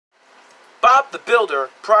Bob the Builder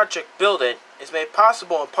Project Build It is made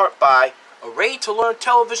possible in part by a Ready-to-Learn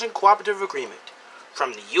Television Cooperative Agreement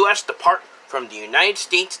from the United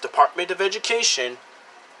States Department of Education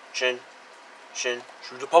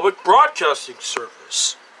through the Public Broadcasting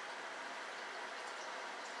Service.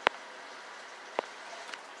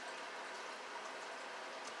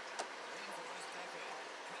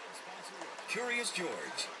 Curious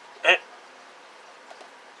George.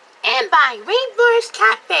 And by Rainforest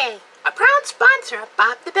Cafe, a proud sponsor of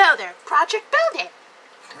Bob the Builder Project Build It.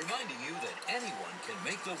 Reminding you that anyone can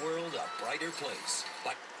make the world a brighter place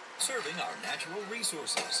by serving our natural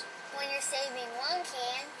resources. When you're saving one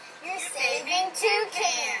can, you're saving 2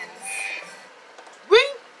 cans.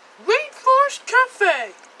 Rainforest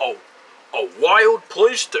Cafe. Oh, a wild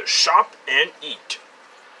place to shop and eat.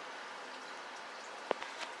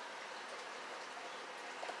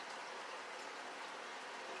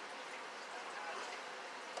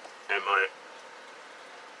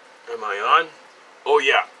 Am I on? Oh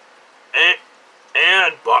yeah. And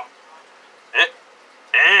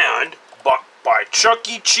by Chuck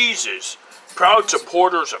E. Cheese's, proud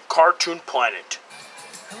supporters of Cartoon Planet.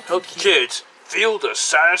 Help kids feel the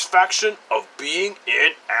satisfaction of being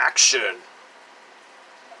in action.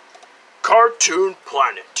 Cartoon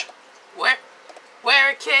Planet.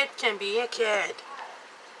 Where a kid can be a kid.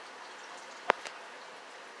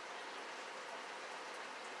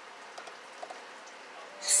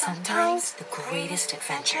 Sometimes the greatest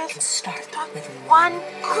adventure can start with one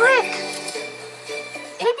click.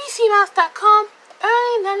 ABCMouse.com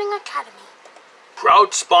Early Learning Academy.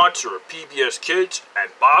 Proud sponsor of PBS Kids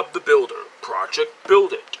and Bob the Builder Project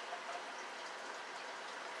Build It.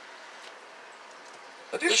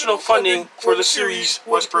 Additional funding for the series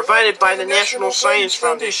was provided by the National Science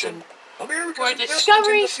Foundation, where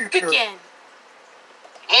discoveries begin.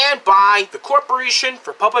 And by the Corporation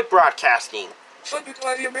for Public Broadcasting, funded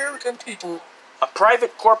by the American people. A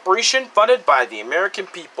private corporation funded by the American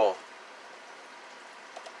people.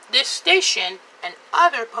 This station and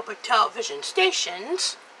other public television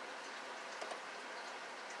stations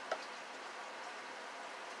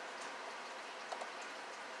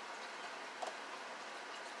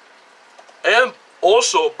and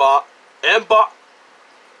also by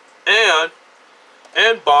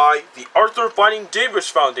the Arthur Vining Davis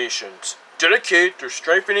Foundations, dedicated to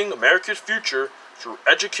strengthening America's future through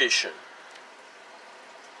education.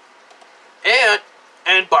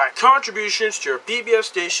 And by contributions to your PBS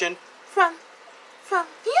station from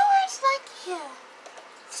viewers like you.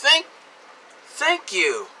 Thank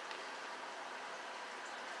you.